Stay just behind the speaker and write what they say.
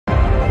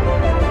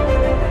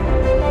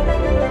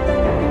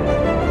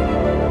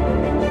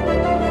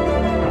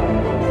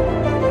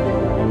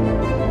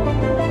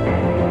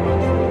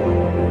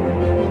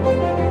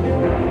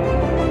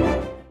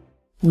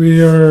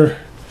We are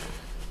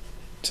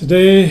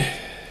today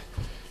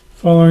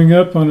following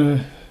up on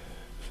a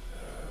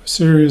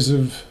series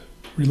of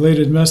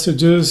related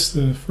messages.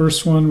 The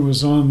first one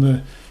was on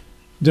the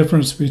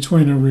difference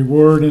between a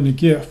reward and a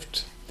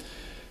gift.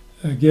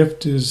 A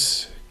gift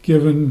is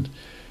given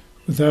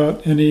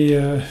without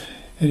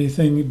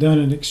anything done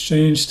in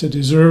exchange to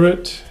deserve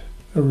it.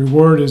 A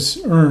reward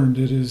is earned.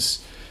 It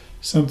is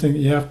something that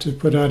you have to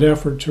put out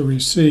effort to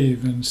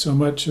receive. And so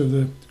much of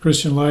the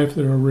Christian life,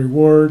 there are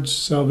rewards.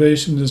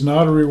 Salvation is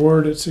not a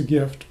reward, it's a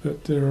gift.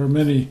 But there are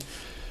many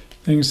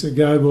things that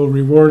God will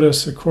reward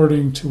us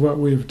according to what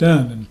we've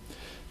done.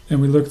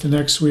 And we look the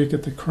next week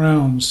at the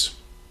crowns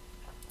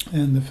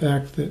and the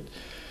fact that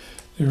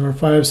there are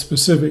 5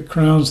 specific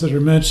crowns that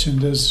are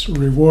mentioned as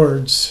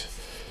rewards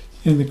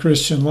in the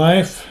Christian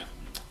life.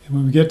 And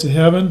when we get to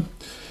heaven,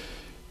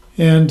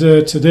 and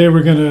today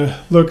we're going to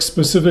look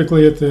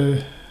specifically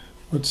at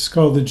what's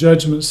called the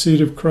judgment seat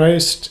of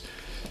Christ.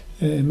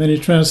 In many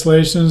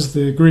translations,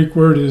 the Greek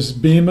word is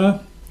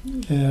Bema,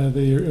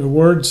 the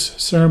awards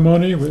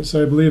ceremony, which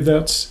I believe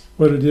that's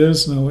what it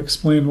is, and I'll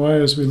explain why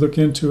as we look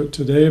into it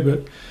today.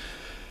 But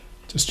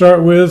to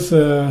start with,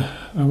 I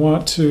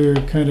want to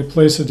kind of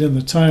place it in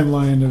the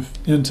timeline of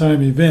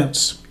end-time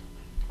events.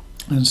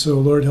 And so,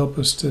 Lord, help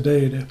us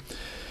today to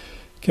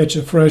catch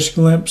a fresh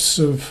glimpse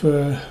of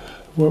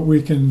what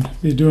we can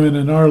be doing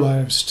in our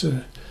lives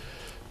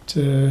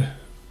to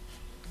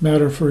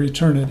matter for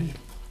eternity.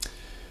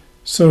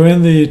 So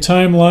in the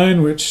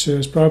timeline, which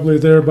is probably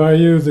there by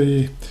you,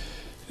 the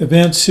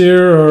events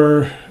here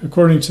are,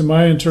 according to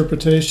my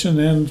interpretation,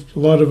 and a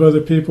lot of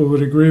other people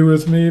would agree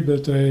with me,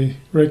 but I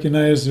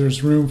recognize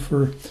there's room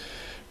for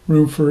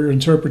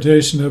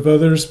interpretation of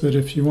others. But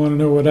if you want to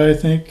know what I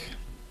think,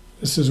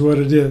 this is what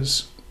it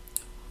is.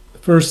 The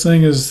first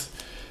thing is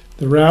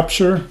the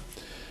rapture,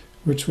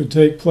 which would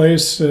take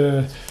place,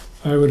 I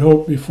would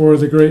hope, before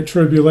the Great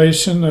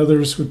Tribulation.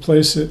 Others would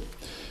place it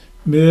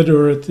mid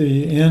or at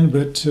the end,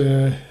 but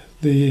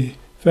the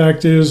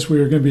fact is we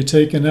are going to be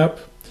taken up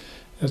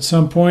at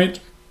some point.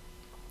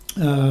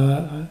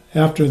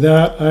 After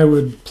that, I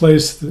would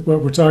place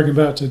what we're talking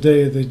about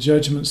today, the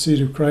judgment seat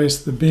of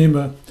Christ, the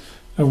Bema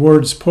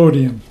awards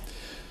podium.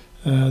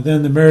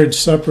 Then the marriage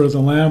supper of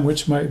the Lamb,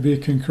 which might be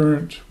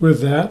concurrent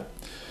with that,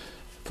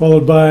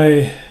 followed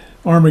by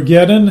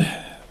Armageddon,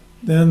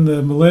 then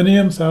the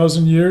millennium,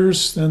 1,000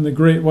 years, then the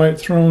great white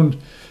throne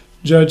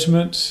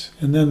judgment,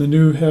 and then the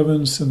new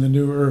heavens and the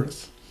new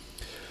earth.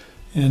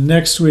 And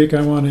next week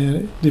I want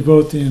to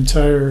devote the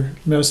entire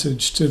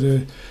message to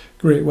the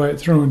great white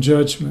throne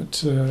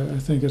judgment. I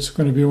think it's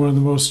going to be one of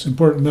the most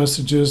important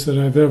messages that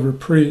I've ever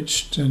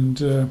preached, and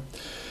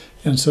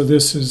so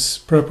this is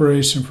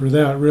preparation for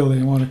that, really.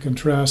 I want to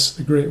contrast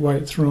the great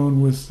white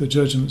throne with the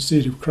judgment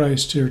seat of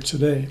Christ here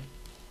today.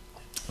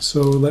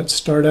 So let's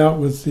start out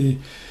with the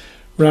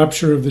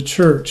rapture of the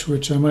church,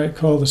 which I might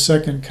call the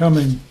second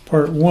coming,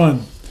 part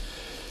 1.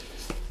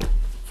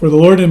 For the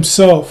Lord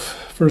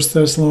himself, 1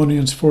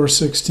 Thessalonians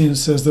 4:16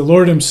 says, the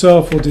Lord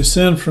himself will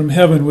descend from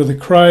heaven with a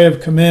cry of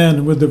command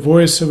and with the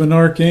voice of an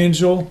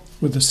archangel,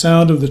 with the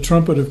sound of the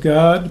trumpet of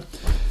God,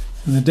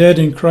 and the dead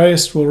in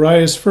Christ will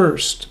rise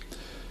first.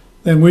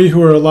 Then we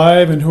who are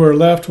alive and who are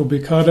left will be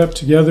caught up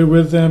together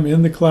with them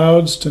in the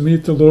clouds to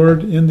meet the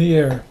Lord in the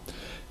air,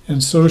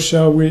 and so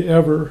shall we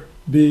ever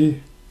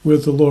be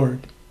with the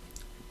Lord.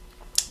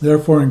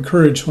 Therefore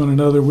encourage one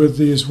another with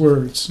these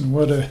words. And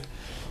what a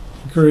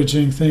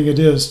encouraging thing it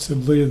is to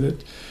believe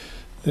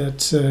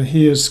that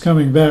he is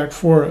coming back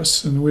for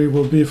us, and we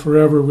will be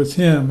forever with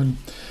him and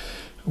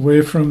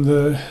away from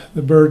the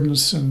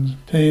burdens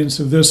and pains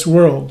of this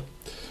world.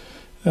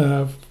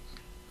 1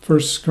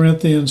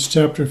 Corinthians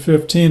chapter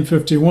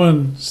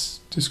 15:51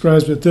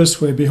 describes it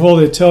this way: behold,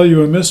 I tell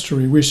you a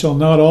mystery. We shall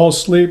not all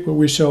sleep, but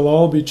we shall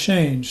all be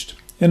changed.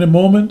 In a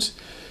moment,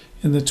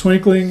 in the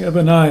twinkling of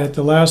an eye, at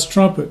the last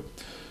trumpet.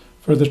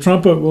 For the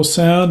trumpet will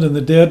sound, and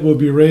the dead will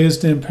be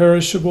raised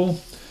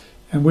imperishable,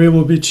 and we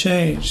will be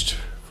changed.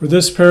 For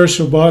this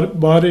perishable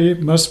body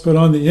must put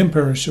on the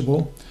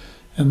imperishable,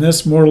 and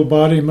this mortal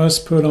body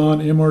must put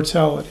on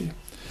immortality.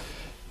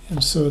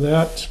 And so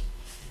that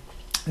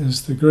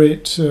is the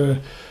great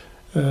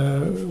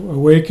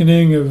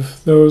awakening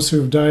of those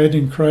who have died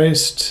in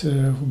Christ,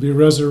 will be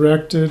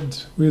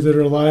resurrected. We that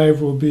are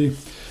alive will be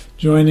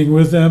joining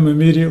with them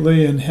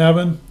immediately in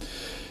heaven.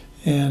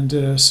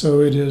 And so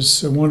it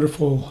is a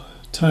wonderful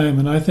time.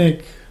 And I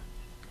think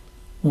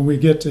when we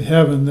get to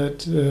heaven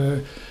that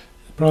it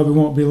probably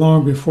won't be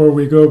long before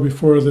we go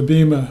before the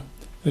Bema,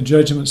 the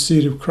judgment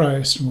seat of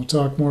Christ. And we'll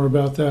talk more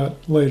about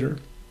that later.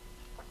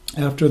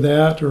 After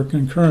that, or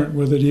concurrent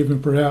with it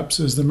even perhaps,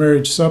 is the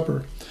marriage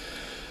supper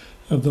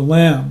of the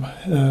Lamb.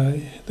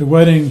 The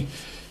wedding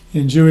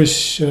in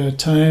Jewish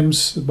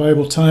times, the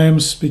Bible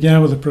times,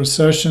 began with a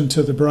procession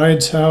to the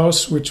bride's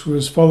house, which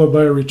was followed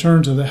by a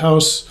return to the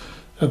house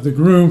of the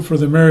groom for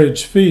the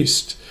marriage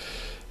feast.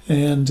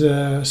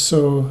 And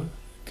so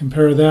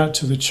compare that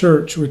to the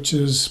church, which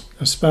is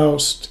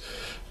espoused,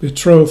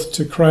 betrothed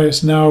to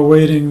Christ, now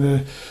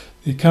awaiting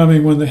the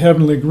coming when the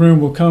heavenly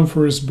groom will come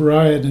for his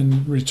bride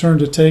and return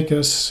to take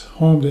us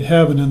home to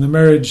heaven, and the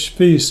marriage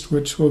feast,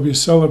 which will be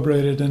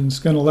celebrated and is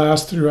going to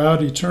last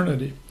throughout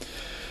eternity.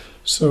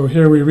 So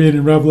here we read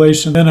in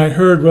Revelation, "Then I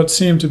heard what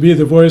seemed to be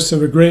the voice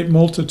of a great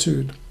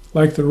multitude,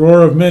 like the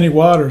roar of many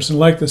waters, and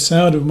like the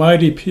sound of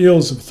mighty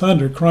peals of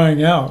thunder,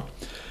 crying out,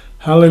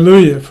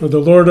 'Hallelujah, for the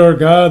Lord our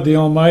God, the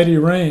Almighty,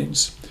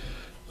 reigns.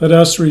 Let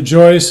us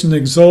rejoice and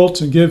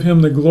exult and give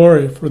him the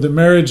glory, for the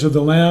marriage of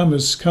the Lamb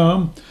is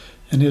come,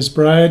 and his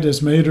bride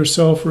has made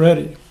herself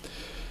ready.'"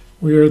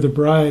 We are the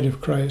bride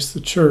of Christ,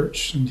 the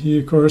church, and he,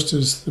 of course,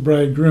 is the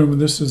bridegroom,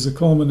 and this is the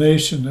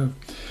culmination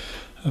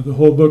of the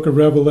whole book of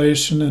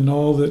Revelation and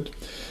all that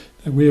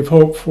we have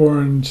hoped for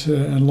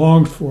and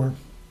longed for.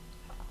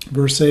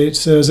 Verse 8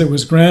 says, "It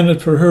was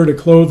granted for her to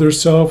clothe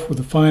herself with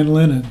a fine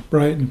linen,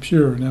 bright and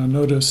pure." Now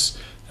notice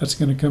that's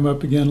going to come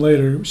up again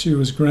later. She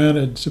was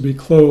granted to be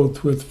clothed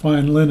with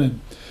fine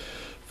linen.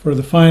 "For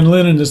the fine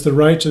linen is the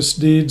righteous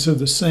deeds of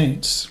the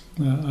saints."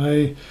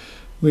 I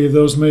believe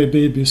those may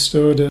be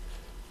bestowed at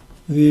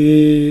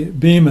the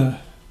Bema,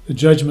 the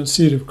judgment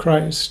seat of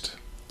Christ.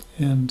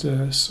 And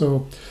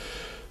so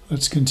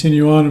let's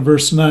continue on in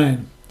verse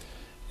 9.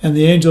 "And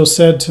the angel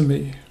said to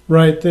me,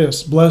 'Write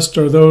this, blessed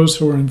are those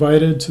who are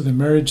invited to the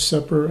marriage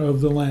supper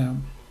of the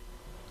Lamb.'"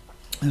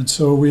 And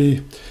so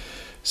we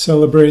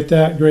celebrate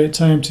that great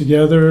time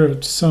together.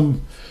 At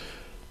some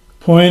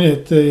point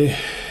at the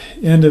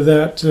end of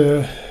that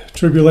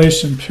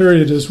tribulation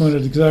period is when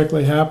it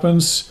exactly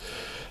happens.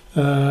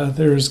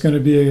 There's going to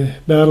be a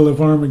battle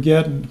of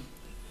Armageddon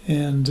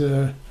and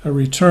a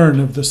return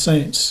of the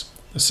saints,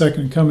 the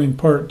second coming,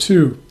 part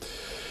 2.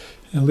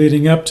 And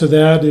leading up to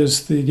that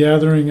is the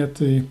gathering at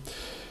the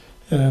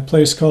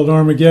place called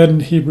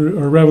Armageddon.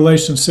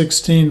 Revelation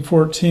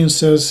 16:14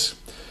 says,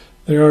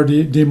 "There are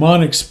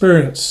demonic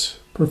spirits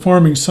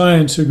performing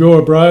signs who go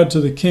abroad to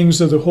the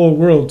kings of the whole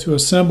world to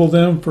assemble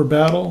them for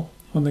battle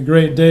on the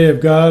great day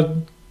of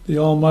God the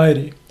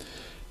Almighty.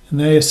 And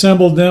they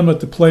assembled them at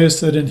the place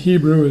that in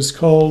Hebrew is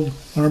called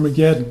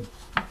Armageddon."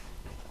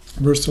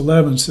 Verse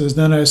 11 says,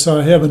 "Then I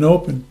saw heaven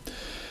open.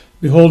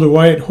 Behold, a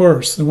white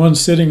horse. The one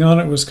sitting on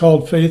it was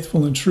called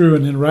Faithful and True,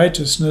 and in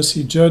righteousness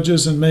he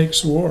judges and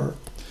makes war.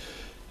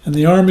 And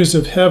the armies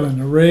of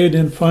heaven, arrayed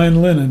in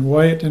fine linen,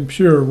 white and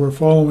pure, were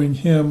following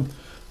him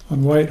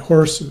on white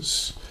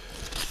horses."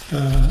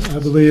 I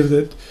believe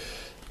that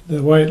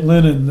the white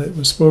linen that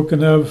was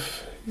spoken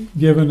of,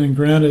 given and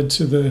granted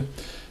to the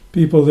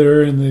people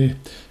there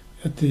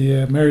at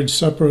the marriage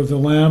supper of the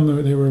Lamb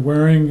that they were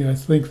wearing, I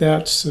think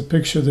that's a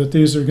picture that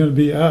these are going to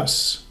be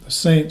us, the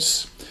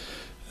saints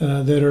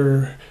that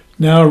are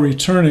now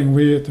returning.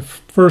 We, at the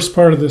first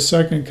part of the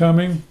second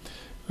coming,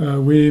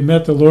 we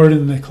met the Lord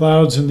in the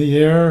clouds in the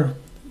air,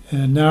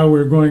 and now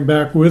we're going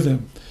back with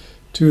him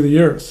to the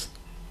earth.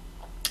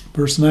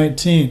 Verse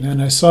 19,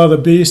 "And I saw the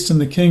beast and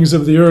the kings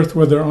of the earth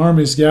with their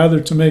armies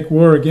gathered to make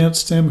war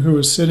against him who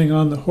was sitting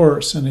on the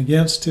horse and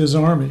against his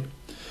army.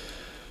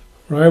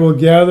 For I will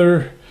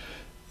gather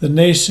the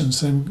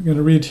nations." I'm going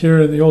to read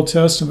here in the Old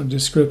Testament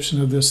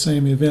description of this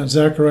same event,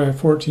 Zechariah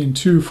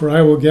 14:2, "For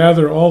I will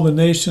gather all the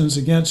nations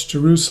against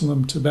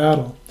Jerusalem to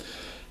battle.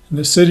 And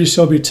the city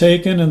shall be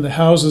taken, and the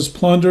houses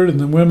plundered, and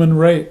the women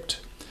raped.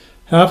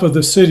 Half of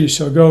the city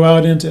shall go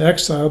out into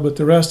exile, but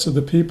the rest of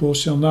the people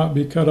shall not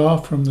be cut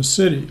off from the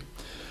city.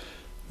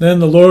 Then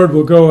the Lord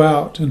will go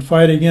out and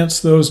fight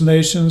against those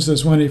nations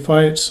as when he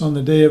fights on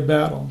the day of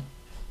battle.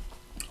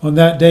 On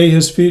that day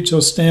his feet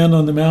shall stand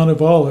on the Mount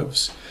of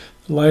Olives,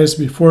 that lies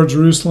before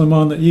Jerusalem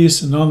on the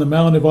east, and on the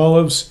Mount of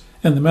Olives,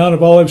 and the Mount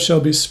of Olives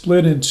shall be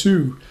split in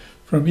two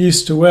from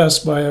east to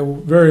west by a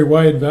very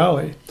wide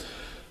valley,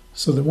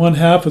 so that one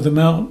half of the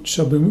mount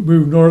shall be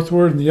moved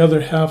northward and the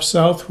other half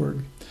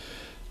southward."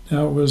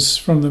 Now it was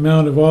from the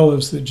Mount of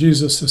Olives that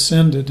Jesus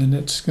ascended, and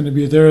it's going to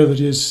be there that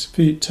his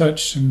feet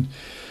touched, and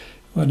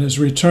on his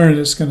return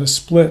it's going to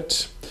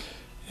split.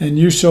 "And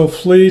you shall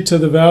flee to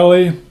the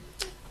valley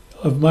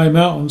of my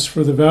mountains,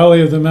 for the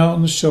valley of the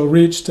mountains shall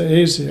reach to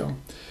Azel.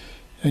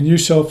 And you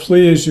shall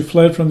flee as you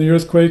fled from the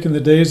earthquake in the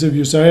days of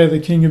Uzziah the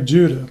king of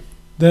Judah.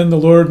 Then the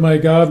Lord my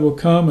God will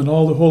come, and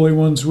all the holy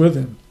ones with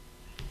him."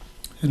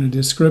 And a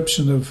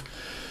description of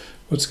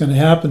what's going to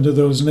happen to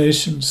those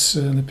nations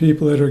and the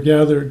people that are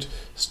gathered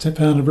is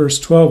found in verse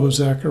 12 of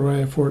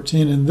Zechariah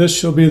 14. "And this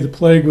shall be the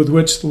plague with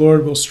which the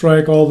Lord will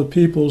strike all the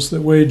peoples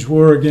that wage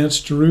war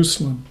against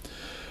Jerusalem.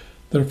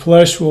 Their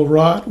flesh will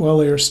rot while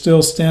they are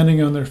still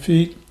standing on their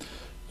feet.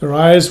 Their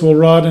eyes will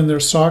rot in their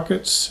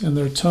sockets, and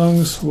their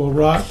tongues will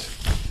rot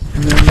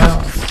in their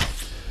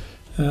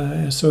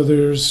mouth." So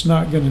there's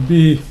not going to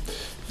be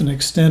an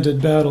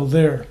extended battle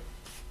there.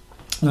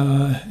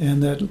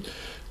 And that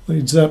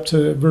leads up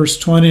to verse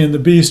 20, "And the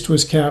beast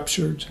was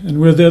captured, and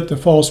with it the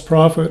false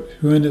prophet,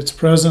 who in its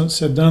presence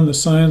had done the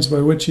signs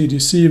by which he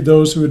deceived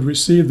those who had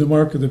received the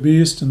mark of the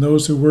beast and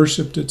those who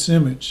worshipped its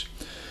image.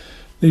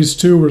 These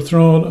two were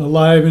thrown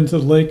alive into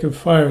the lake of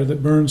fire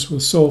that burns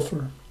with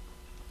sulfur.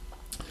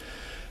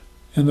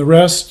 And the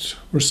rest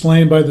were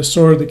slain by the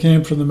sword that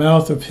came from the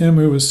mouth of him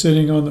who was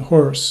sitting on the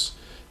horse,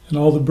 and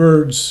all the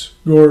birds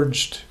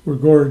were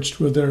gorged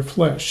with their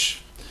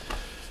flesh.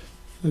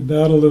 The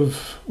Battle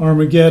of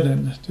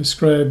Armageddon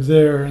described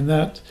there, and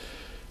that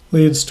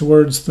leads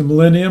towards the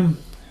millennium,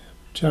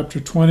 chapter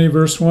 20,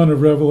 verse 1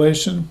 of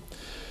Revelation.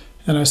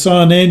 And I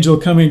saw an angel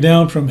coming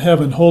down from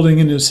heaven, holding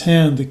in his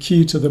hand the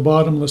key to the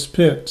bottomless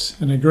pit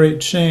and a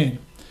great chain.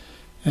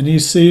 And he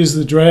seized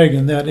the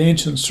dragon, that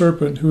ancient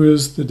serpent, who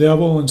is the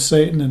devil and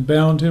Satan, and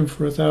bound him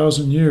for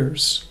 1,000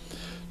 years.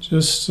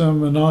 Just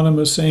some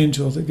anonymous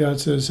angel that God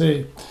says,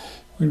 hey,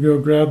 we're going to go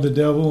grab the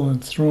devil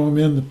and throw him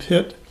in the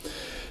pit.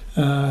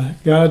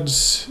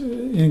 God's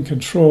in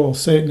control.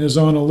 Satan is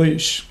on a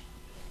leash.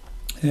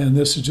 And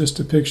this is just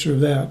a picture of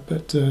that.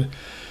 But it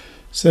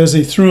says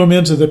he threw him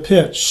into the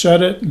pit,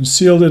 shut it, and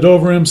sealed it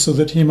over him so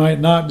that he might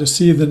not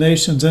deceive the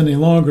nations any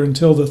longer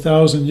until the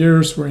 1,000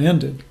 years were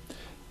ended.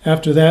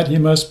 After that, he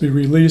must be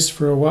released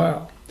for a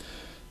while.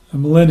 A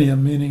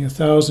millennium, meaning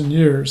 1,000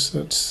 years.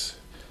 That's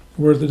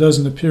a word that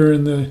doesn't appear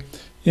in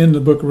the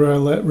book of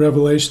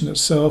Revelation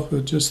itself,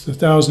 but just the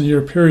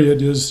 1,000-year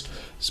period is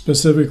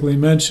specifically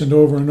mentioned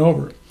over and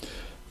over.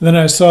 Then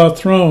I saw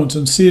thrones,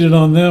 and seated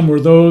on them were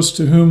those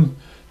to whom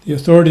the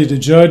authority to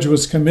judge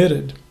was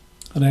committed.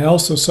 And I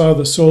also saw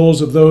the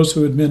souls of those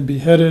who had been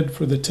beheaded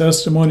for the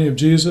testimony of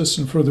Jesus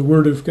and for the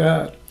word of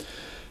God,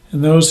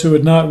 and those who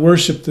had not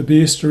worshipped the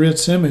beast or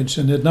its image,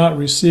 and had not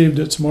received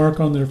its mark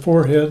on their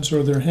foreheads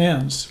or their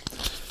hands.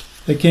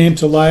 They came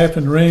to life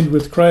and reigned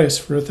with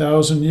Christ for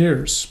 1,000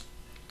 years.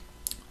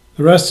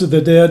 The rest of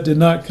the dead did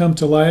not come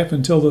to life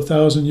until the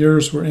 1,000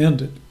 years were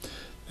ended.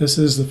 This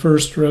is the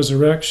first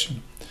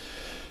resurrection.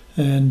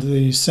 And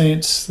the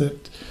saints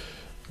that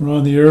were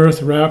on the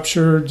earth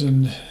raptured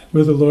and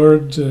with the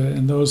Lord,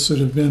 and those that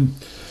have been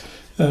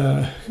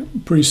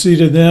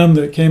preceded them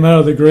that came out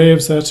of the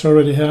graves, that's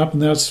already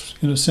happened. That's,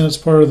 in a sense,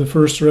 part of the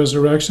first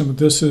resurrection, but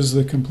this is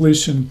the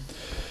completion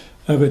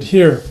of it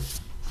here.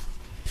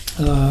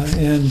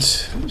 And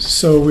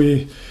so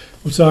we'll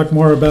talk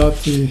more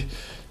about the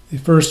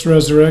first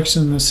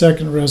resurrection and the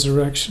second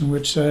resurrection,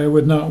 which I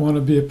would not want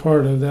to be a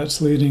part of. That's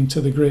leading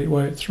to the great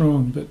white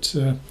throne.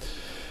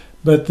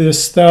 But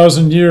this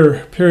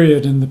 1,000-year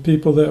period, and the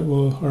people that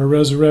are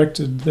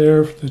resurrected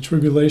there, the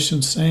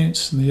tribulation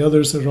saints and the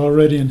others that are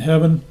already in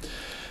heaven,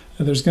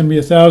 there's going to be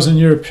a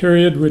 1,000-year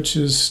period, which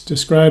is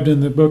described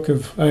in the book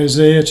of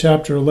Isaiah,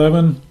 chapter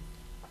 11.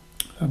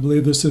 I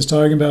believe this is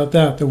talking about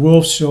that. The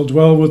wolf shall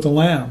dwell with the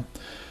lamb.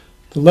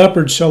 The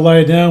leopard shall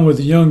lie down with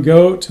the young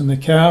goat, and the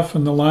calf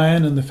and the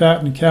lion and the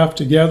fattened calf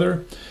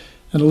together,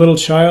 and a little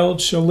child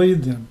shall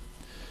lead them.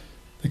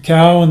 The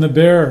cow and the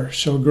bear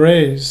shall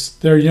graze,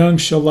 their young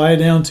shall lie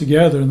down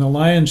together, and the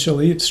lion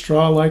shall eat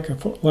straw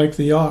like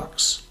the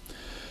ox.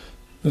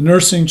 The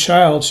nursing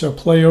child shall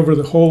play over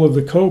the hole of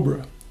the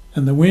cobra,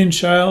 and the weaned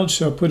child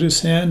shall put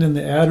his hand in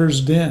the adder's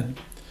den.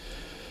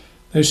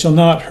 They shall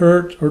not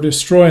hurt or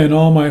destroy in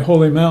all my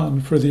holy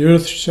mountain, for the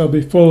earth shall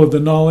be full of the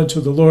knowledge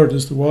of the Lord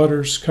as the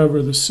waters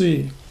cover the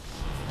sea.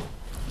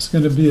 It's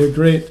going to be a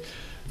great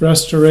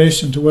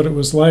restoration to what it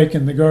was like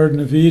in the Garden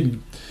of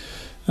Eden.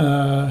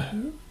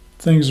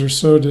 Things are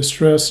so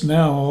distressed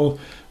now.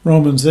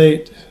 Romans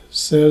 8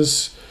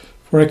 says,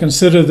 for I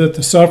consider that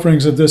the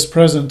sufferings of this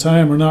present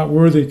time are not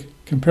worthy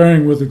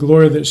comparing with the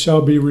glory that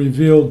shall be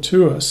revealed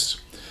to us.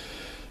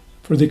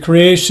 For the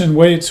creation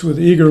waits with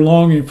eager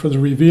longing for the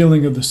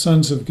revealing of the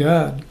sons of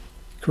God.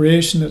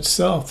 Creation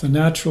itself, the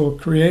natural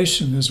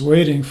creation, is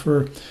waiting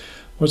for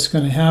what's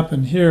going to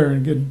happen here. And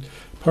a good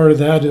part of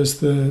that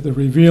is the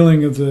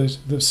revealing of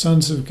the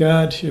sons of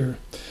God here.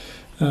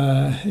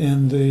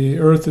 And the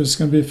earth is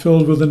going to be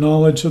filled with the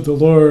knowledge of the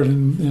Lord,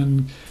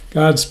 and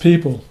God's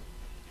people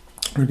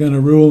are going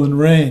to rule and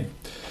reign.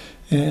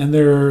 And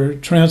there are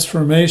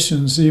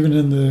transformations even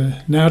in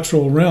the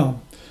natural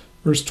realm.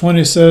 Verse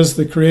 20 says,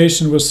 the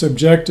creation was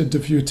subjected to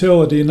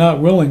futility,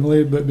 not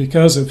willingly, but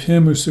because of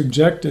him who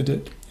subjected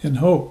it in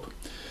hope.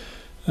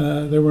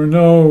 There were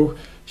no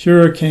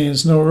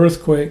hurricanes, no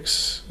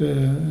earthquakes,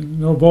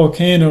 no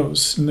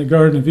volcanoes in the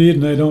Garden of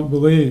Eden, I don't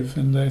believe.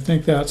 And I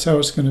think that's how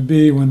it's going to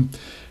be when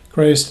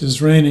Christ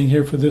is reigning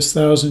here for this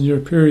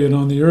 1,000-year period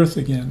on the earth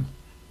again.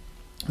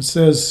 It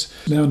says,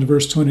 down to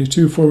verse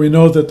 22, for we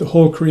know that the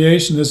whole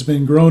creation has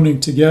been groaning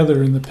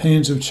together in the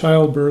pains of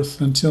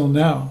childbirth until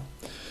now.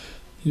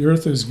 The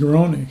earth is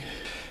groaning,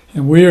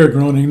 and we are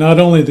groaning, not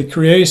only the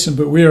creation,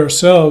 but we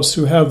ourselves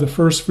who have the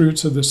first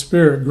fruits of the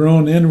Spirit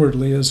groan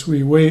inwardly as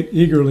we wait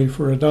eagerly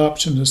for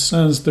adoption as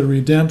sons, the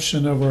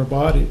redemption of our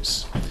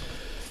bodies.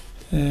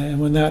 And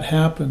when that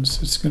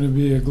happens, it's going to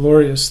be a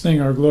glorious thing,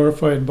 our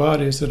glorified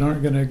bodies that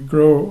aren't going to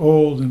grow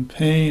old and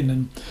pain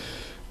and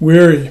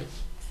weary.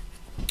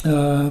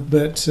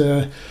 But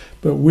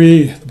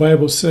we, the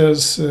Bible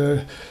says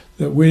that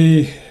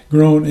we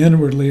groan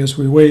inwardly as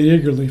we wait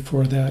eagerly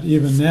for that,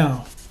 even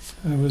now.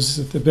 I was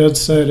at the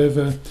bedside of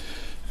a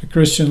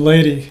Christian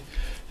lady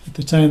at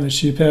the time that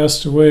she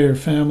passed away. Her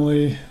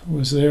family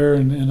was there,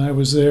 and I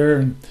was there,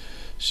 and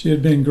she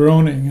had been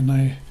groaning, and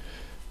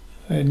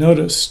I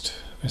noticed.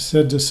 I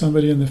said to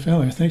somebody in the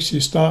family, I think she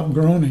stopped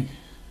groaning.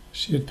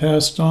 She had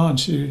passed on.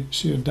 She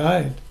had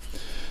died.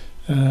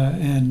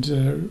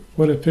 And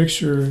what a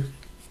picture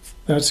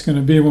that's going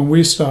to be when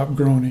we stop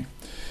groaning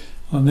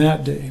on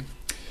that day.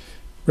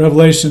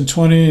 Revelation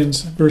 20 and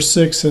verse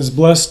 6 says,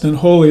 "Blessed and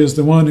holy is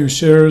the one who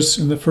shares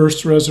in the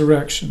first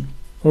resurrection.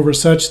 Over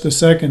such the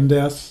second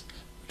death,"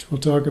 which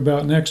we'll talk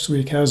about next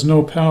week, "has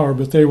no power,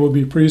 but they will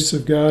be priests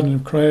of God and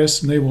of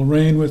Christ, and they will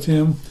reign with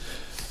him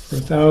for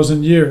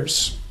 1,000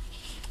 years."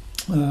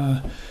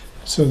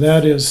 So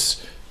that is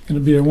going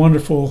to be a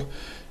wonderful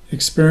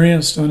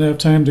experience. Don't have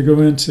time to go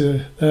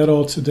into that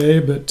all today,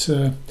 but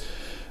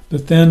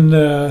then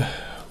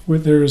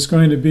there is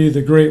going to be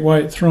the great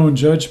white throne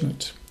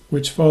judgment,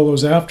 which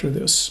follows after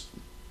this.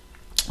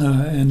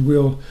 And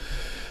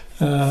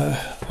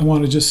I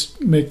want to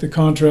just make the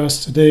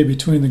contrast today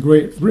between the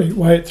great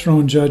white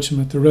throne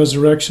judgment, the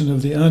resurrection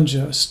of the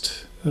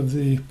unjust, of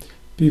the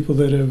people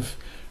that have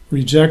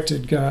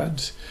rejected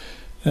God,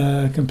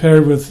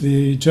 compared with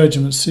the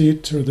judgment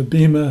seat or the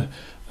Bema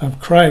of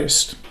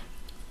Christ.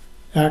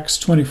 Acts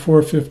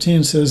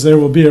 24:15 says, "There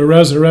will be a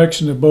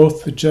resurrection of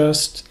both the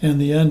just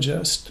and the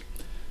unjust."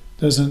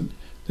 Doesn't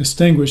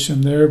distinguish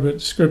them there,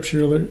 but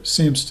Scripture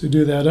seems to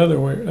do that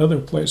other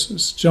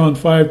places. John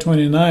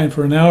 5:29,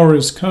 "For an hour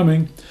is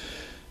coming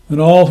when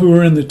all who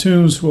are in the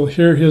tombs will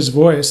hear his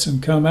voice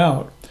and come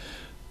out,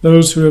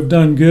 those who have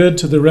done good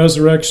to the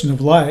resurrection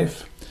of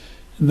life,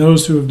 and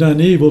those who have done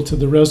evil to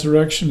the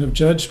resurrection of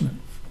judgment."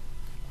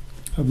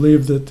 I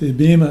believe that the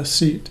Bema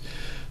seat,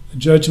 the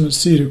judgment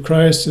seat of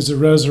Christ, is a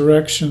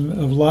resurrection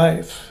of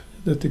life,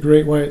 that the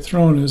great white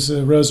throne is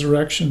a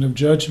resurrection of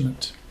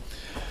judgment.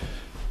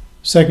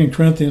 2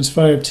 Corinthians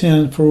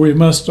 5:10, "For we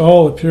must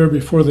all appear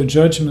before the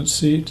judgment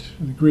seat,"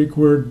 the Greek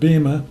word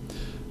Bema,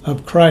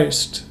 "of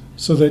Christ,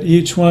 so that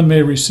each one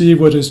may receive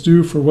what is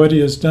due for what he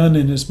has done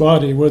in his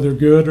body, whether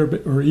good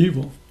or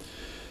evil."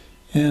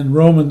 And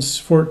Romans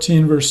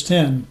 14 verse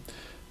 10,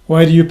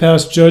 "Why do you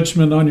pass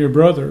judgment on your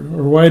brother?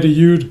 Or why do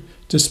you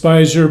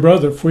despise your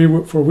brother?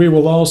 For we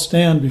will all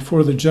stand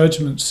before the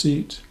judgment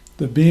seat,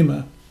 the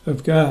Bema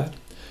of God."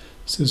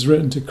 This is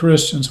written to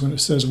Christians when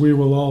it says we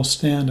will all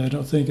stand. I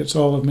don't think it's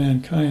all of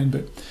mankind,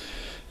 but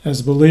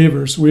as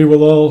believers, we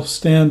will all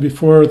stand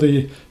before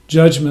the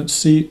judgment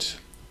seat,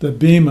 the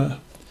Bema,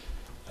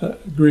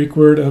 Greek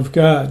word, of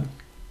God.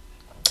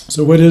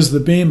 So what is the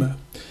Bema?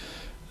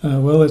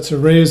 Well, it's a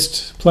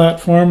raised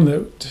platform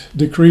that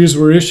decrees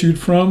were issued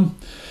from.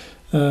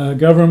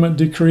 Government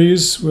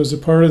decrees was a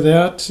part of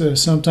that.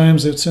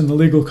 Sometimes it's in the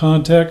legal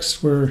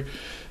context where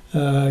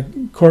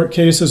court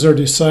cases are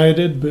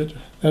decided, but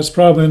that's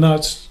probably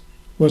not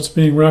what's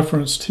being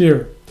referenced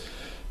here.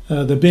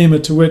 The Bema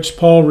to which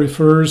Paul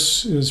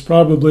refers is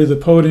probably the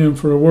podium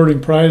for awarding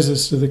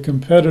prizes to the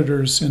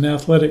competitors in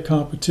athletic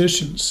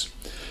competitions.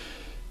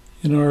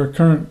 In our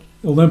current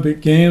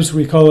Olympic Games,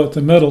 we call it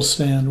the medal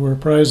stand, where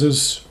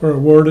prizes are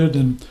awarded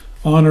and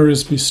honor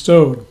is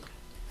bestowed.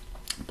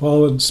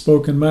 Paul had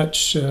spoken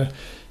much in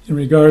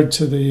regard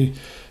to the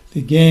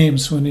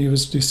games when he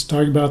was just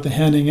talking about the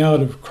handing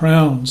out of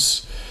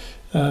crowns.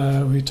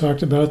 We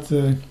talked about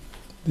the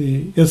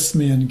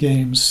Isthmian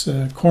Games.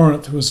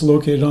 Corinth was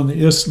located on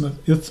the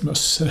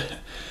isthmus,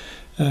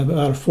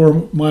 about a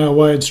 4-mile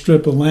wide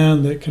strip of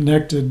land that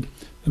connected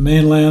the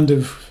mainland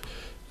of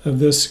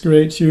this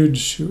great,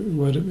 huge,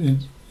 what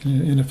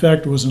in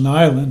effect was an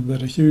island,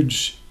 but a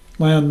huge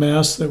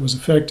landmass that was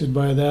affected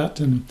by that.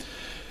 And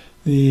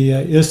the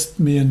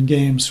Isthmian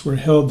Games were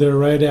held there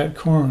right at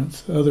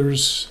Corinth.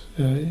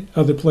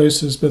 Other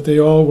places, but they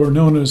all were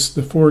known as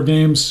the 4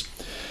 games,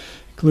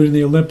 including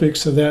the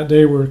Olympics of that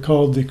day, were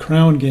called the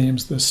Crown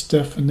Games, the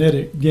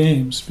Stephanitic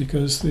Games,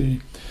 because they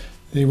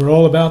were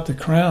all about the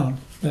crown,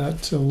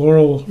 that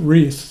laurel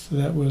wreath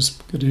that was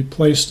to be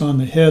placed on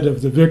the head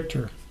of the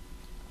victor.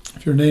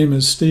 If your name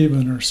is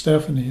Stephen or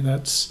Stephanie,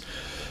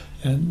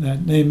 and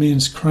that name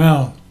means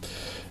crown,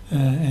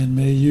 and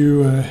may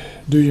you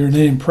do your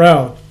name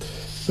proud.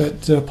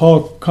 But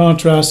Paul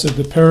contrasted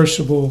the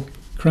perishable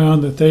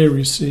crown that they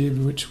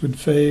received, which would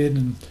fade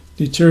and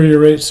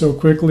deteriorate so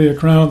quickly, a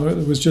crown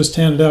that was just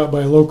handed out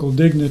by local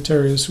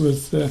dignitaries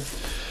with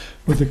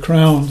a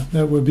crown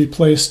that would be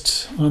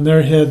placed on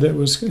their head that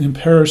was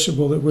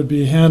imperishable, that would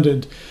be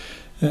handed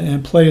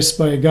and placed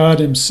by God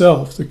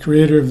himself, the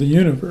creator of the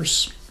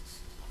universe.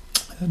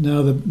 And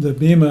now the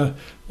Bema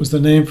was the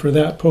name for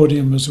that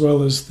podium, as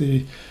well as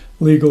the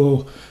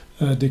legal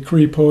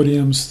decree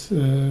podiums.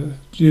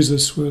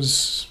 Jesus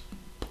was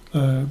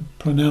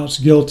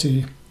pronounced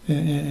guilty,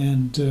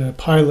 and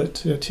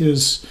Pilate at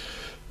his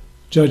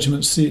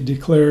judgment seat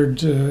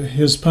declared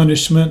his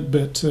punishment,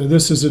 but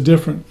this is a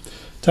different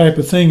type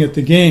of thing at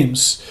the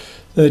games.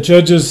 The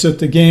judges at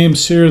the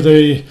games here,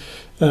 they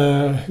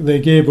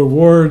gave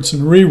awards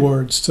and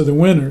rewards to the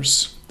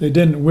winners. They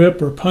didn't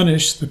whip or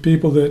punish the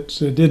people that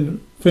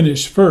didn't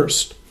finish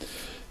first.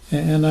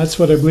 And that's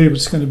what I believe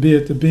it's going to be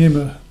at the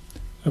Bema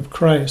of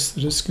Christ,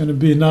 that it's going to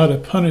be not a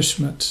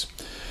punishment.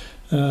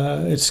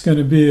 It's going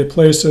to be a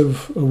place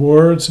of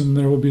awards, and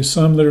there will be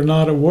some that are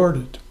not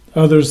awarded,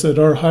 others that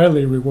are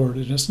highly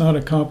rewarded. It's not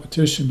a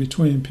competition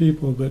between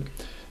people, but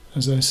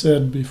as I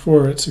said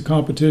before, it's a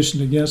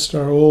competition against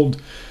our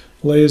old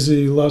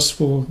lazy,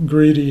 lustful,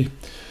 greedy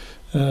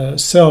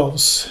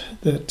selves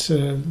that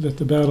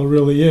the battle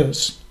really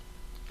is.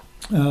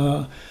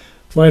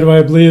 Why do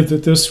I believe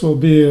that this will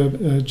be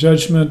a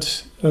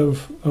judgment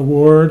of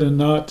award and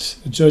not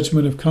a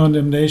judgment of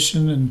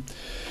condemnation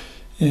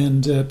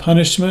and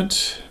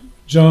punishment?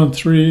 John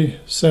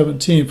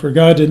 3:17, for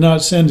God did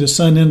not send his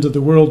Son into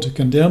the world to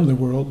condemn the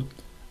world,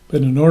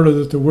 but in order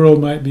that the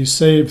world might be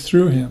saved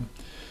through him.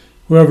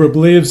 Whoever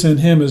believes in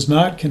him is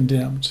not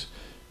condemned,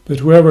 but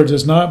whoever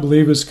does not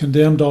believe is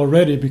condemned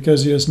already,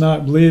 because he has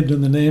not believed in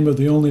the name of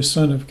the only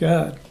Son of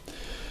God.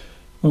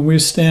 When we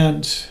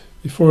stand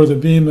before the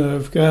Bema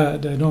of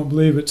God, I don't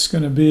believe it's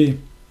going to be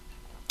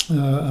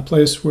a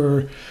place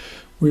where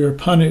we are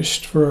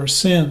punished for our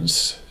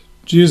sins.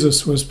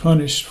 Jesus was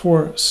punished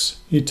for us.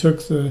 He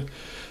took the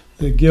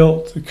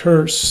guilt, the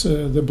curse,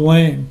 the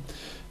blame,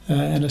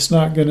 and it's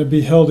not going to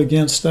be held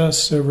against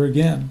us ever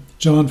again.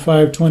 John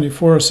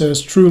 5:24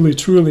 says, truly,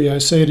 truly, I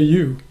say to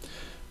you,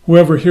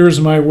 whoever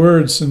hears my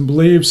words and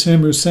believes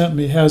him who sent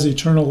me has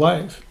eternal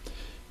life.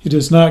 He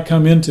does not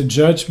come into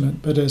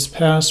judgment, but has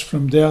passed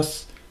from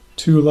death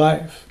to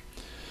life.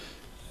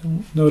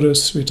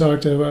 Notice we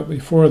talked about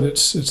before that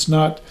it's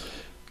not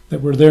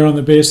that we're there on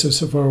the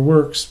basis of our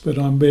works, but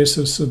on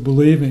basis of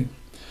believing.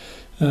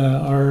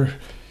 Our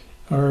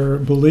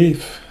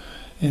belief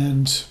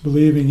and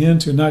believing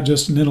into not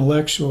just an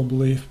intellectual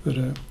belief, but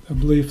a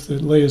belief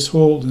that lays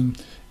hold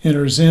and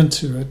enters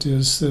into it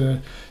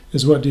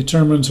is what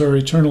determines our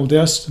eternal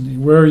destiny,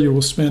 where you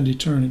will spend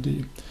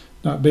eternity,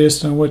 not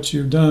based on what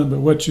you've done,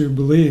 but what you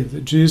believe,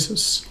 that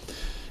Jesus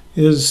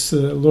is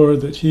the Lord,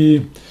 that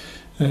he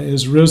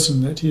is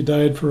risen, that he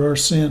died for our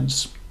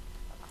sins.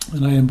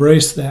 And I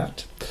embrace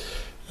that.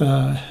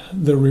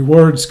 The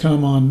rewards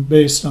come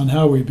based on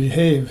how we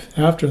behave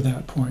after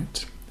that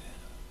point,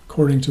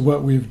 according to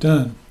what we've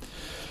done.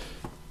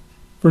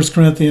 1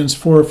 Corinthians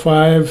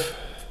 4:5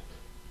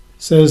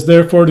 says,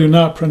 therefore do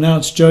not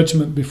pronounce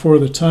judgment before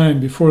the time,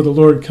 before the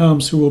Lord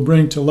comes, who will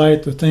bring to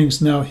light the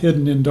things now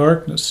hidden in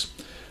darkness,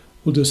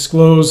 will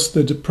disclose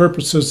the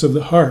purposes of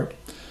the heart.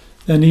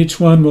 Then each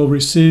one will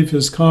receive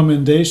his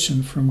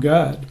commendation from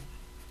God.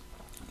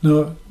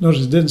 No,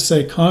 notice it didn't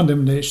say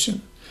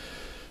condemnation.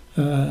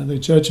 The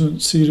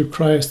judgment seat of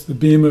Christ, the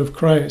Bema of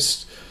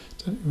Christ,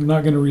 we're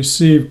not going to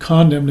receive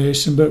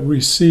condemnation, but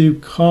receive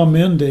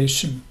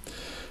commendation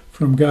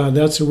from God.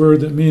 That's a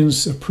word that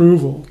means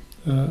approval,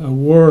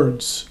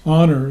 awards,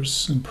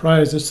 honors, and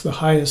prize. It's the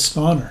highest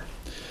honor.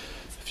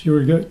 If you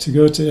were to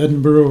go to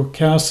Edinburgh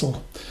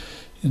Castle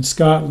in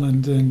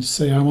Scotland and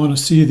say, I want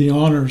to see the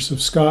honors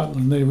of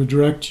Scotland, they would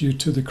direct you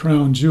to the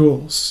crown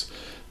jewels.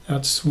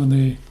 That's what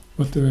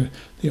the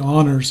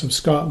honors of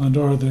Scotland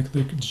are,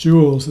 the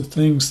jewels, the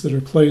things that are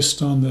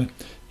placed on the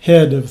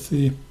head of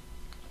the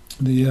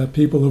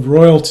people of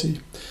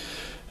royalty.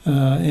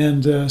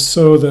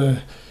 So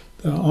the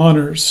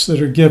honors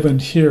that are given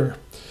here,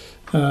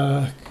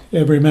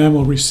 every man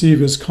will receive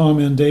his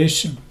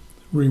commendation.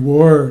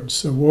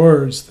 Rewards,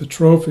 awards, the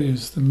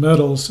trophies, the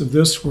medals of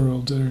this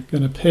world are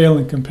going to pale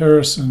in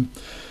comparison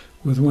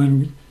with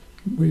when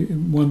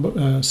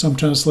some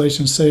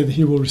translations say that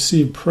he will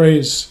receive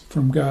praise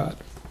from God.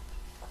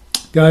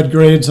 God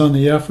grades on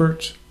the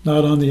effort,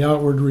 not on the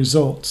outward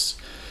results.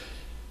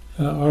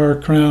 Our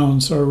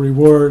crowns, our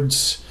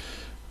rewards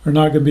are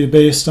not going to be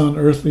based on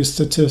earthly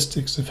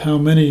statistics of how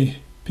many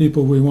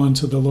people we won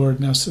to the Lord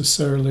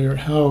necessarily, or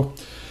how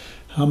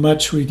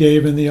much we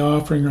gave in the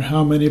offering, or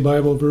how many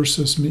Bible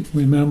verses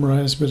we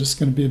memorized, but it's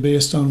going to be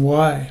based on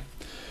why.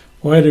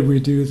 Why did we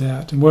do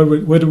that? And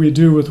what do we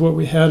do with what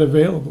we had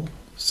available?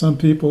 Some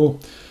people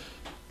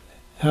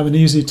have an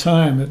easy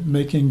time at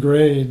making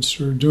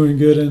grades or doing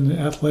good in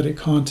athletic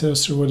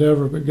contests or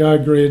whatever, but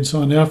God grades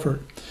on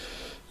effort,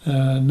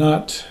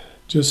 not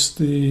just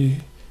the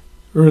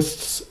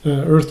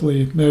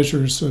earthly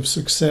measures of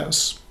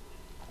success.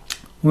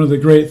 One of the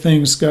great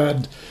things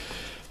God,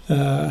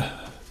 I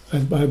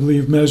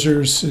believe,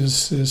 measures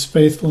is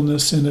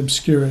faithfulness in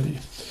obscurity.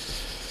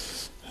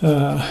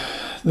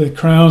 The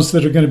crowns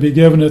that are going to be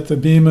given at the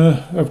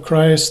Bema of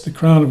Christ, the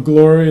crown of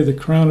glory, the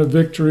crown of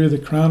victory, the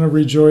crown of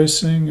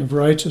rejoicing, of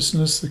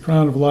righteousness, the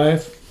crown of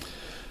life,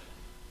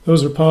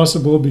 those are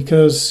possible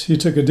because he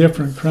took a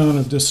different crown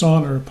of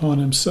dishonor upon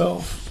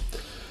himself.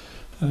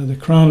 The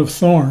crown of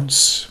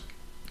thorns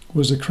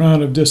was a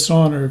crown of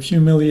dishonor, of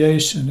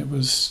humiliation. It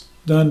was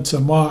done to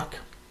mock.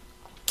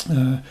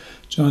 John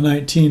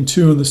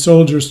 19:2, and the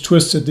soldiers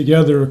twisted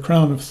together a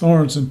crown of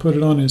thorns and put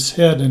it on his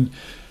head and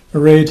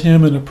arrayed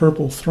him in a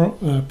purple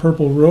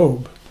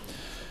robe.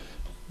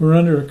 We're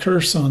under a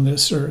curse on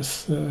this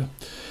earth.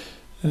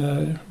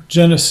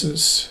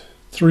 Genesis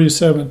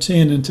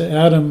 3:17, and to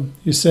Adam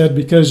he said,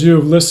 because you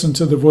have listened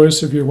to the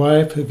voice of your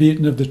wife, have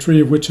eaten of the tree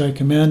of which I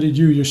commanded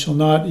you, you shall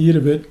not eat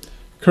of it.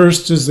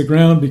 Cursed is the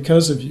ground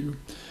because of you.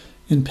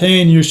 In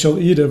pain you shall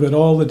eat of it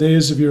all the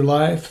days of your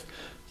life.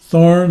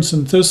 Thorns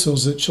and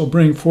thistles it shall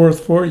bring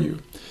forth for you,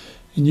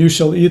 and you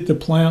shall eat the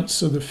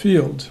plants of the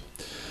field.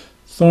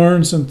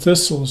 Thorns and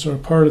thistles are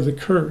part of the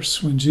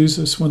curse. When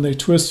they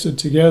twisted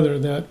together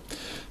that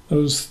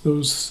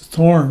those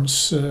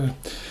thorns.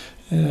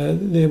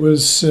 It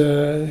was,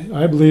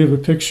 I believe, a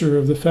picture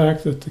of the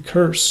fact that the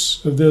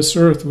curse of this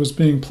earth was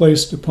being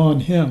placed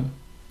upon him.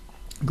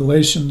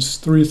 Galatians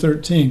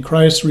 3:13,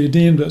 Christ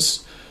redeemed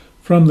us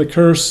from the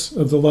curse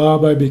of the law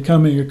by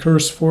becoming a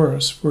curse for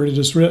us, for it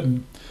is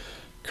written,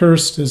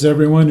 cursed is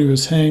everyone who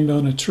is hanged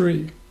on a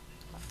tree.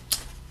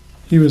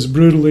 He was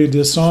brutally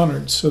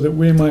dishonored so that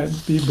we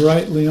might be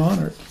brightly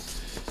honored.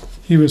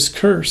 He was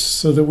cursed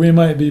so that we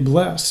might be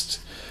blessed.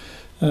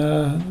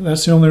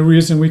 That's the only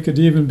reason we could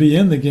even be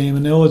in the game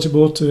and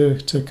eligible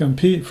to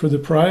compete for the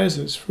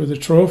prizes, for the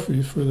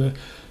trophy, for the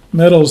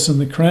medals and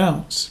the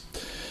crowns.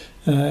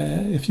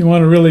 If you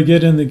want to really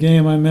get in the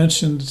game,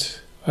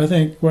 I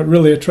think what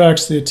really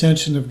attracts the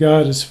attention of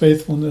God is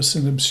faithfulness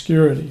and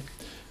obscurity.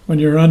 When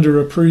you're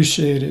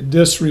underappreciated,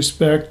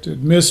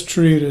 disrespected,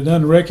 mistreated,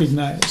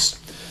 unrecognized,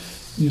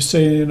 you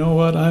say, you know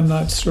what, I'm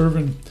not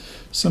serving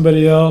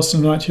somebody else.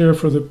 I'm not here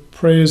for the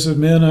praise of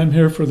men. I'm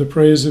here for the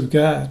praise of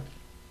God.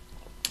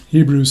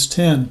 Hebrews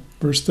 10,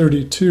 verse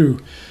 32.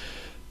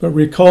 But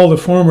recall the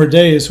former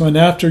days when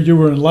after you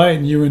were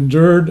enlightened, you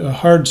endured a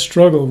hard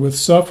struggle with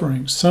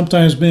sufferings,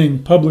 sometimes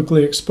being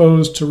publicly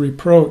exposed to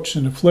reproach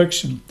and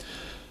affliction,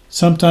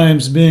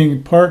 sometimes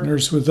being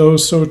partners with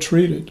those so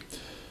treated.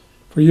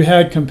 For you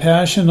had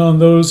compassion on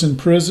those in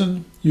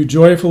prison. You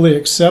joyfully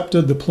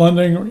accepted the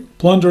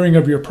plundering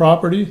of your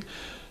property,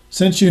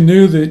 since you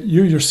knew that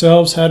you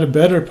yourselves had a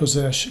better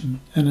possession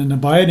and an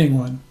abiding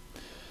one.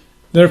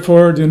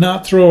 Therefore, do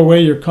not throw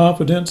away your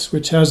confidence,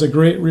 which has a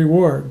great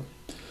reward.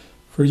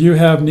 For you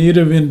have need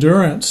of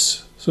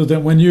endurance, so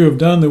that when you have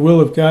done the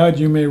will of God,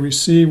 you may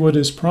receive what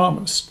is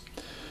promised.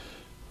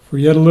 For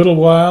yet a little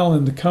while,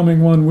 and the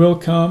coming one will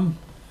come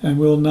and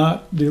will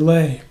not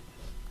delay.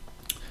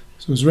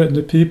 So it was written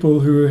to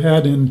people who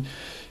had in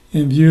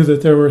view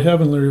that there were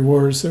heavenly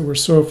rewards that were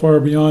so far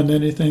beyond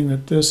anything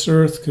that this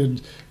earth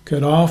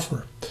could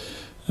offer.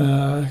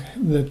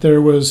 That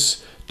there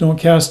was, don't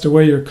cast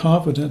away your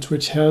confidence,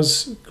 which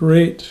has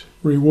great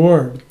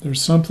reward.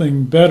 There's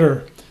something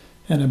better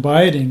and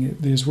abiding,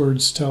 these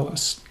words tell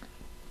us.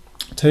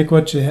 Take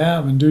what you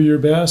have and do your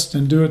best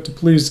and do it to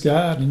please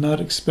God and not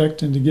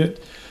expecting to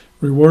get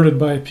rewarded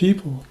by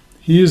people.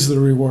 He is the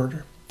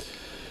rewarder.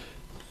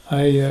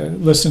 I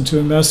listened to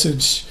a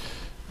message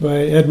by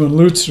Edwin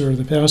Lutzer,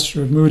 the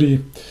pastor of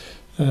Moody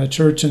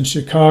Church in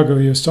Chicago.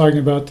 He was talking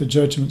about the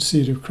judgment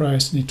seat of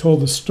Christ, and he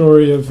told the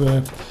story of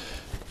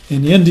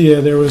in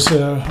India there was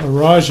a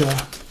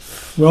Raja,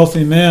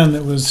 wealthy man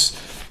that was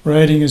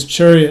riding his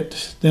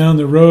chariot down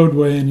the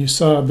roadway, and you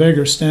saw a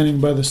beggar standing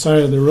by the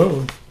side of the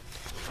road.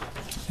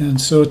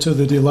 And so to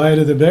the delight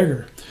of the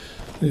beggar,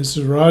 this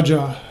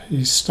Raja,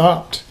 he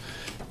stopped,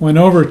 went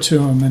over to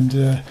him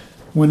and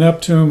went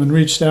up to him and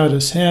reached out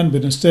his hand,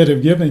 but instead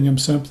of giving him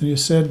something, he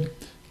said,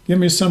 "Give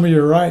me some of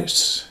your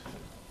rice."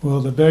 Well,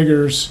 the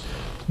beggar's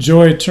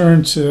joy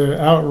turned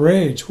to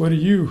outrage. "What are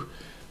you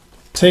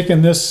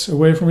taking this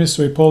away from me?"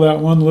 So he pulled out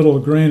one little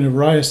grain of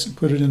rice and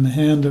put it in the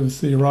hand of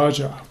the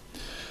Raja.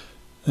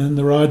 And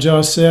the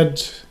Raja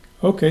said,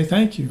 "Okay,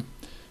 thank you.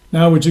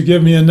 Now would you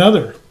give me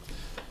another?"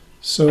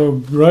 So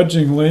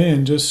grudgingly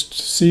and just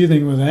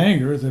seething with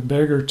anger, the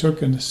beggar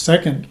took a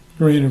second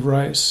grain of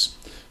rice,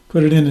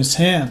 put it in his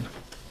hand.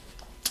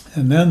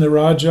 And then the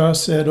Raja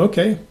said,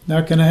 "Okay,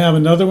 now can I have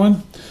another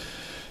one?"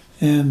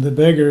 And the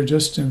beggar,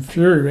 just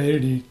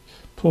infuriated, he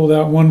pulled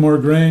out one more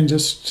grain,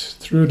 just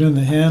threw it in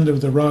the hand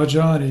of the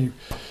Raja, and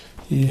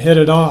he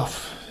headed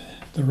off.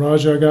 The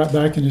Raja got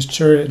back in his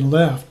chariot and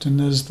left.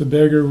 And as the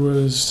beggar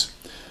was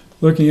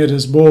looking at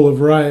his bowl of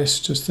rice,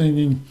 just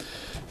thinking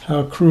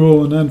how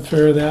cruel and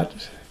unfair that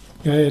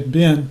guy had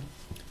been,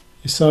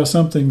 he saw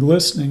something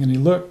glistening, and he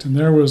looked, and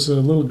there was a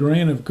little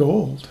grain of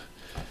gold.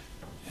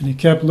 And he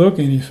kept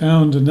looking, he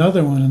found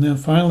another one, and then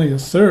finally a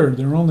third.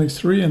 There were only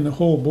 3 in the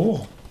whole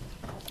bowl.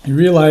 He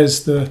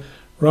realized the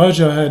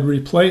Raja had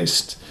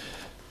replaced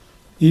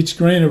each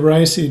grain of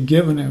rice he had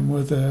given him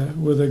with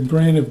a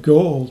grain of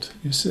gold.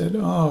 He said,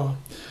 "Oh,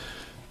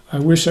 I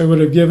wish I would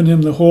have given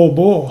him the whole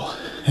bowl."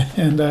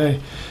 And I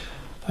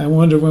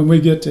wonder when we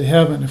get to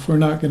heaven if we're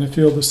not going to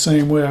feel the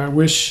same way. I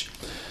wish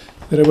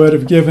that I would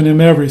have given him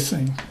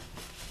everything.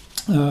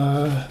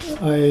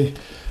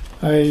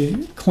 I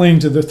cling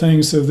to the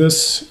things of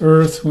this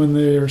earth when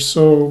they are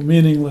so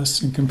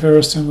meaningless in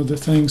comparison with the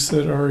things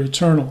that are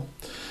eternal.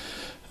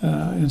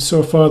 And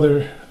so,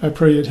 Father, I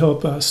pray you'd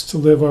help us to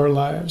live our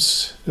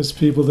lives as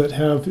people that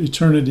have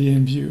eternity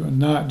in view and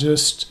not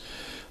just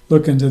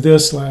look into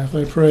this life.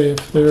 I pray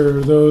if there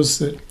are those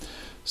that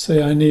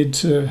say, I need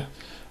to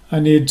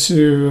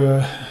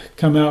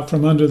come out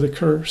from under the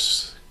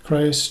curse.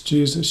 Christ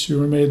Jesus, you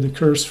were made the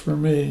curse for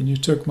me, and you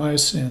took my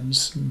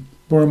sins and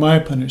bore my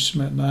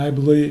punishment, and I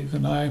believe,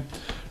 and I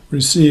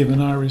receive,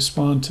 and I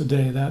respond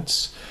today.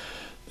 That's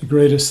the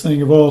greatest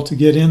thing of all, to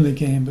get in the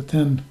game. But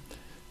then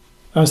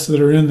us that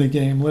are in the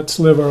game, let's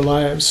live our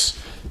lives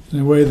in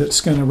a way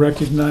that's going to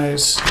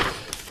recognize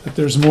that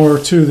there's more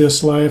to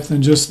this life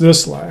than just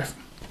this life.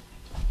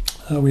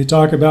 We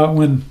talk about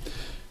when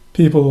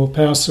people will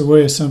pass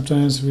away,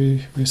 sometimes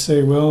we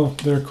say, well,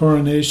 their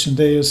coronation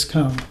day has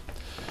come.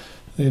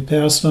 They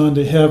passed on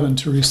to heaven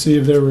to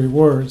receive their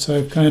rewards.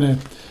 I've kind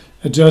of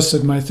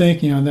adjusted my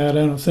thinking on that.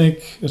 I don't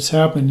think it's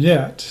happened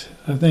yet.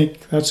 I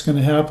think that's going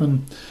to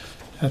happen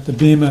at the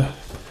Bema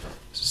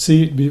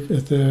seat,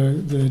 at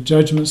the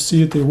judgment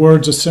seat, the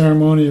awards of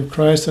ceremony of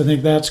Christ. I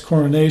think that's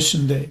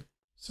coronation day.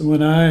 So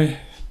when I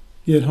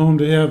get home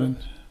to heaven,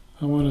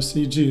 I want to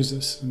see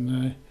Jesus, and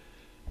I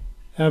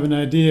have an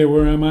idea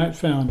where I might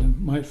find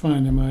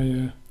him.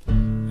 I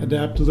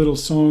adapt a little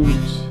song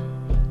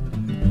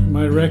that you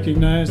might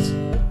recognize.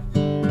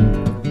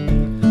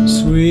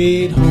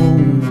 Sweet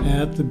home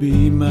at the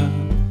Bema,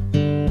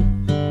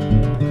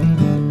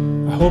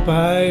 I hope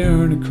I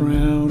earn a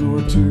crown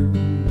or two.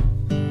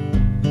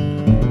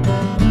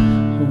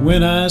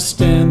 When I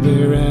stand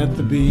there at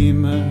the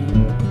Bema,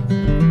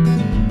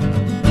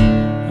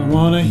 I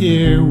want to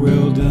hear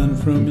well done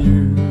from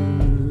you.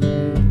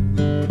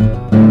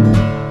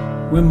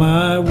 When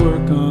my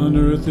work on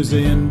earth is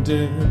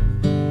ended,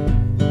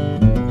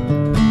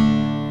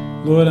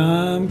 Lord,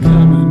 I'm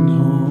coming